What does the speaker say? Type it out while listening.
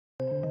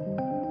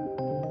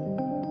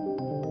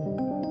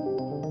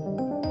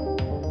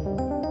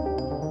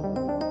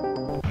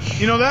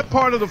You know, that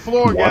part of the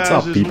floor, What's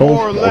guys, up, people?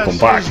 Welcome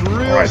back. All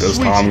Alright, this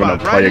time I'm gonna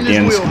play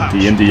against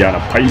the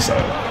Indiana Pacer.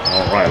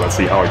 Alright, let's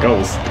see how it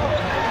goes.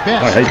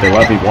 I hate they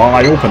let me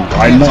wide open.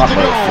 Why not?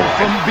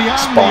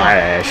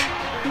 Splash.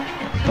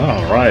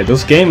 Alright,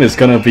 this game is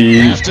gonna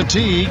be... it's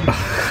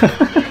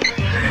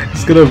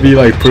gonna be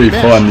like pretty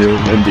fun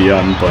in the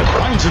end, but...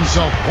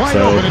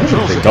 So,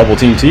 they double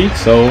team T,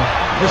 so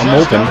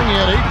I'm open.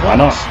 Why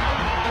not?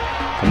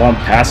 Come on,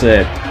 pass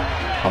it.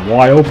 I'm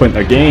wide open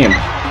again.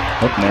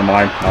 Oh, never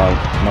mind.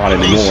 Not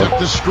anymore.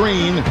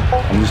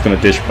 I'm just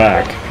gonna dish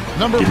back.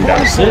 Give me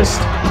that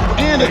assist.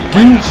 And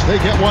they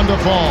get one to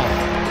fall.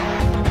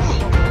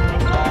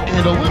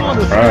 And a little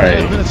under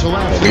 3 minutes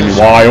elapsed. Leave me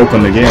wide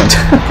open again.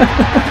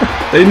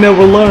 They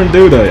never learn,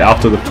 do they?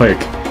 After the pick,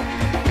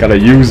 gotta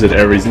use it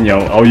every.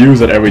 I'll use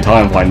it every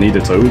time if I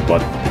needed to.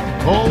 But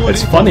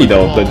it's funny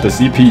though that the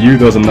CPU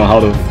doesn't know how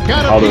to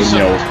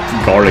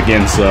guard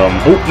against. Oh,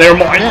 never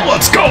mind.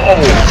 Let's go.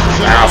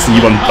 That's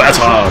even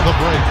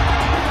better.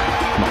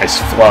 Nice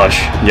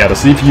flush. Yeah, the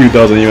CPU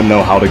doesn't even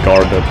know how to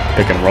guard the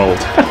pick and roll.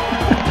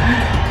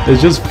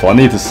 It's just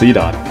funny to see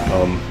that.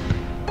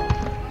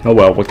 Oh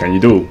well, what can you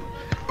do?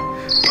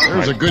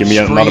 Right, give me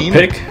another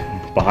pick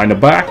behind the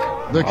back.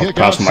 I'll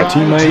pass to my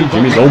teammate.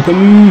 Jimmy's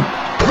open.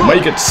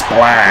 Make it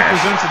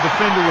splash.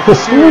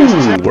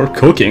 We're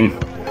cooking.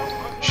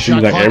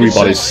 Seems like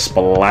everybody's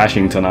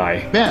splashing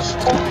tonight.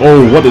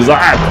 Oh, what is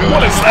that?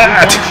 What is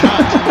that?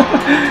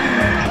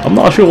 I'm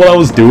not sure what I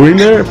was doing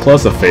there.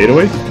 Plus a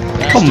fadeaway.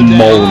 Come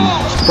on.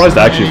 Surprised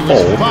to actually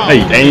fall. Hey,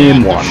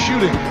 and one.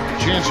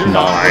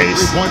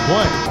 Nice.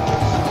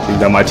 I think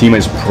that my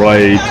teammates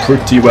played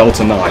pretty well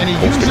tonight.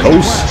 Coast to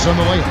coast.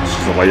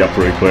 Just a layup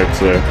pretty quick.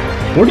 So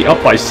already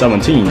up by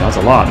 17. That's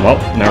a lot.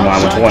 Well, never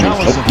mind with 20.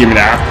 Oh, give me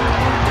that.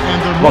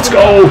 Let's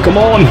go. Come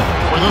on.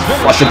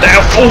 Flush it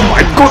down. Oh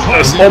my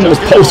goodness. Almost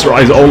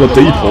posterized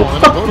Oladipo.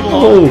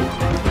 Oh.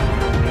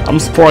 I'm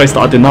surprised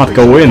I did not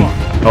go in.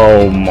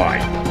 Oh my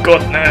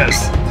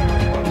goodness.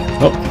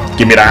 Oh,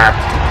 give me that.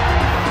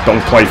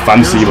 Don't play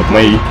fancy with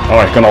me.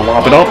 Alright, gonna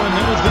lob it up.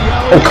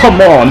 Oh, come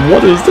on.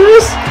 What is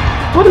this?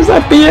 What is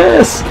that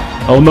BS?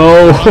 Oh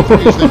no.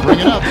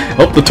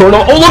 Up the turn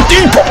on. Oh,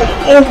 Oladipo!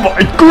 Oh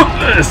my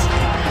goodness.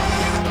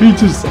 He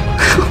just...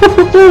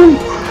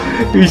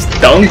 he's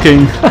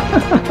dunking.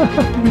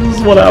 This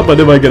is what happened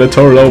if I get a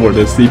turnover.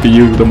 The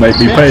CPU to make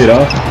me pay,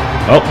 huh?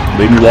 Oh,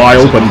 leave me wide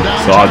open,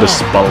 so I'll just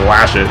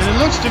splash it. And it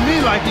looks to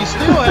me like he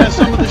still has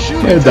some of the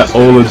shooting. Yeah, that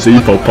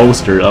Oladipo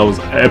poster, that was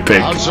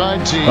epic.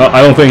 I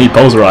don't think he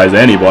posterized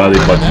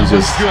anybody, but he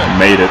just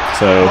made it,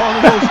 so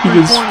he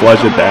just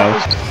splashed it down.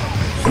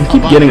 You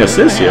keep getting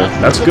assists here,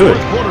 that's good.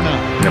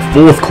 In the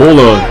fourth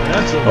quarter,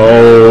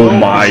 oh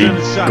my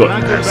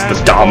goodness, the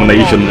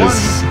domination is,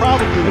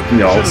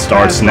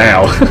 starts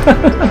now.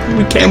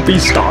 We can't be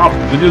stopped.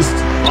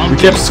 We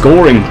kept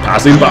scoring,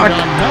 passing back,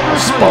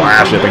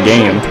 splash it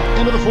again.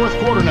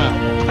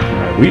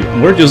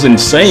 We're just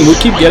insane. We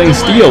keep getting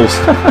steals.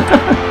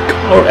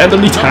 Or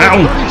Anthony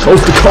Town,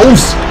 coast to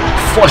coast,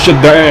 flush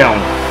it down.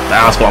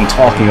 That's what I'm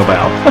talking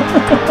about.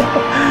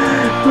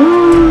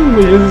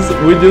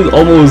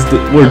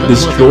 we're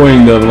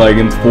destroying them like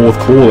in fourth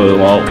quarter.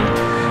 Well,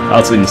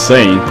 that's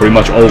insane. Pretty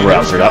much over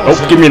after that. Oh,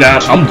 give me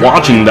that. I'm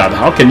watching that.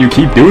 How can you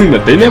keep doing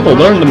that? They never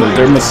learn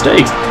their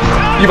mistakes.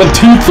 Even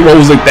T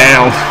throws it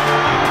down.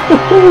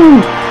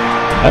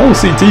 I don't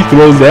see T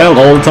throws down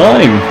all the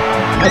time.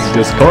 That's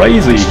just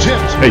crazy.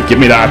 Hey, give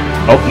me that.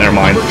 Oh, never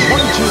mind.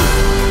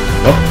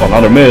 Oh,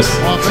 another miss.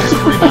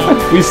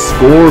 We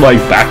score like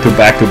back to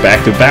back to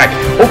back to back.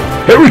 Oh,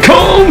 here he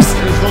comes!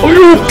 Oh,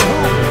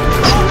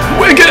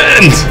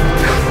 Wiggins!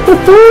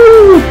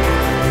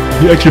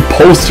 He actually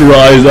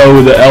posterized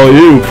over the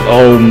alley-oop.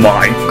 Oh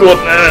my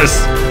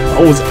goodness!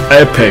 That was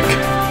epic.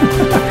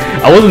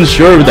 I wasn't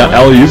sure if that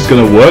alley-oop's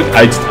gonna work.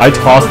 I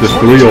tossed the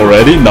 3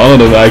 already. None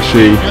of them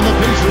actually.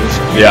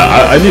 Yeah,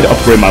 I need to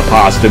upgrade my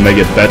pass to make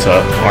it better.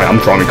 Alright, I'm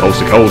trying coast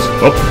to coast.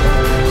 Oh,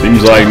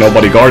 seems like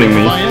nobody guarding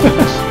me.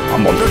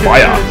 I'm on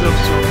fire.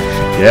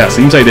 Yeah,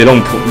 seems like they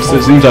don't.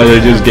 Seems like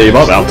they just gave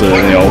up after the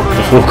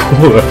fourth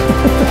quarter.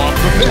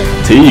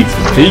 Teague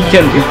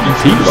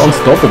is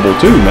unstoppable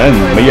too, man.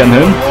 Me and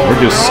him,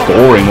 we're just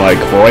scoring like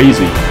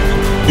crazy.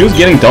 He was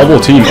getting double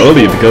team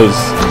early because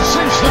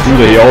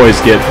he always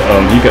get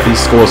he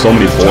scores so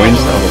many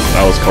points.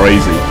 That was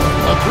crazy.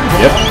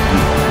 Yep.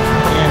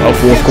 Now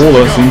fourth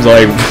quarter seems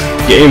like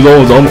game's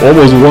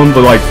almost won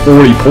for like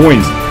 40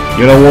 points.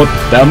 You know what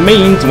that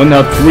means when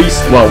that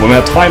when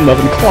that time left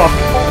on the clock.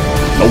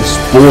 No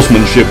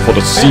sportsmanship for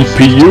the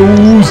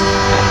CPUs.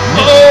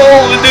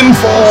 Oh, it didn't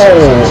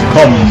fall.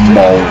 Come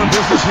on.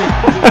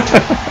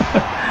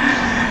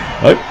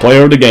 Right,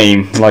 player of the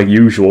game, like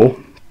usual.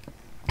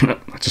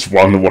 I just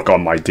want to work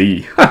on my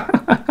D.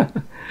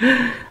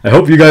 I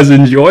hope you guys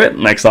enjoy it.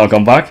 Next time I'll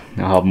come back.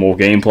 I'll have more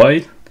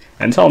gameplay.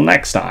 Until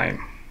next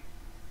time.